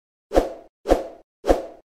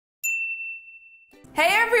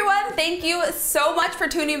Hey everyone, thank you so much for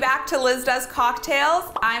tuning back to Liz Does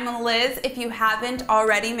Cocktails. I'm Liz. If you haven't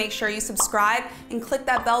already, make sure you subscribe and click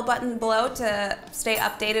that bell button below to stay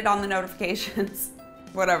updated on the notifications.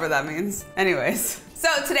 Whatever that means. Anyways. So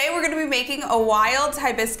today we're gonna be making a wild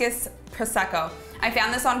hibiscus Prosecco. I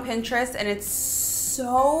found this on Pinterest and it's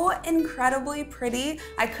so incredibly pretty.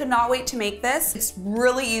 I could not wait to make this. It's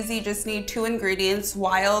really easy, you just need 2 ingredients,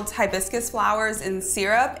 wild hibiscus flowers in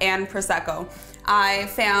syrup and Prosecco. I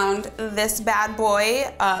found this bad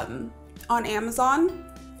boy on Amazon.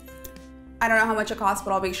 I don't know how much it costs,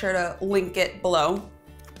 but I'll make sure to link it below.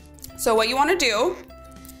 So what you wanna do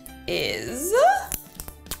is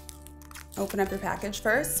open up your package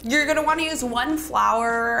first. You're gonna wanna use 1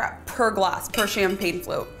 flower per glass, per champagne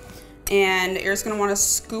flute. And you're just gonna wanna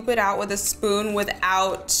scoop it out with a spoon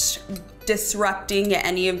without disrupting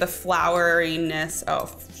any of the floweriness. Oh,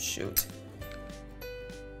 shoot.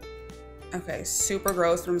 Okay, super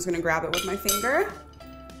gross, but I'm just gonna grab it with my finger.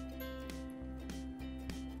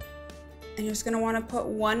 And you're just gonna wanna put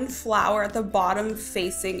 1 flower at the bottom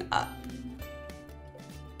facing up.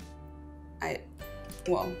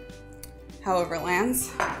 Well, however it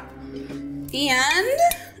lands. And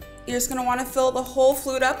you're just gonna wanna fill the whole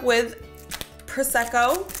flute up with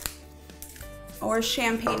Prosecco or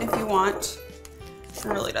champagne if you want. It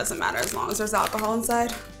really doesn't matter as long as there's alcohol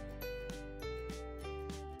inside.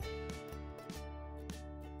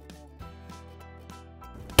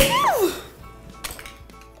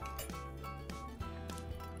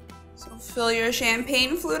 So fill your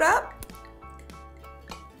champagne flute up.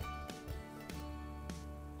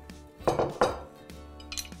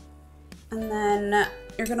 And then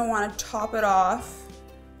you're gonna wanna top it off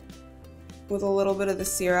with a little bit of the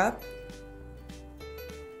syrup.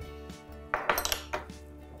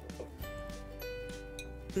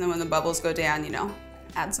 And then when the bubbles go down, you know,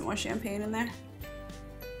 add some more champagne in there.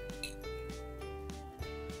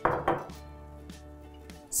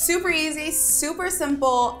 Super easy, super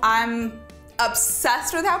simple. I'm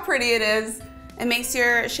obsessed with how pretty it is. It makes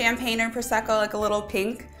your champagne or Prosecco like a little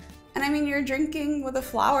pink. And I mean, you're drinking with a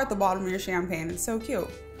flower at the bottom of your champagne. It's so cute.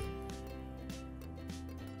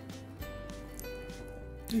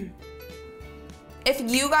 If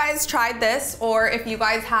you guys tried this, or if you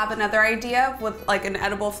guys have another idea with like an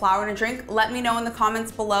edible flower in a drink, let me know in the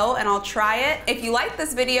comments below and I'll try it. If you like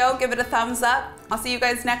this video, give it a thumbs up. I'll see you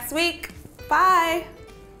guys next week. Bye.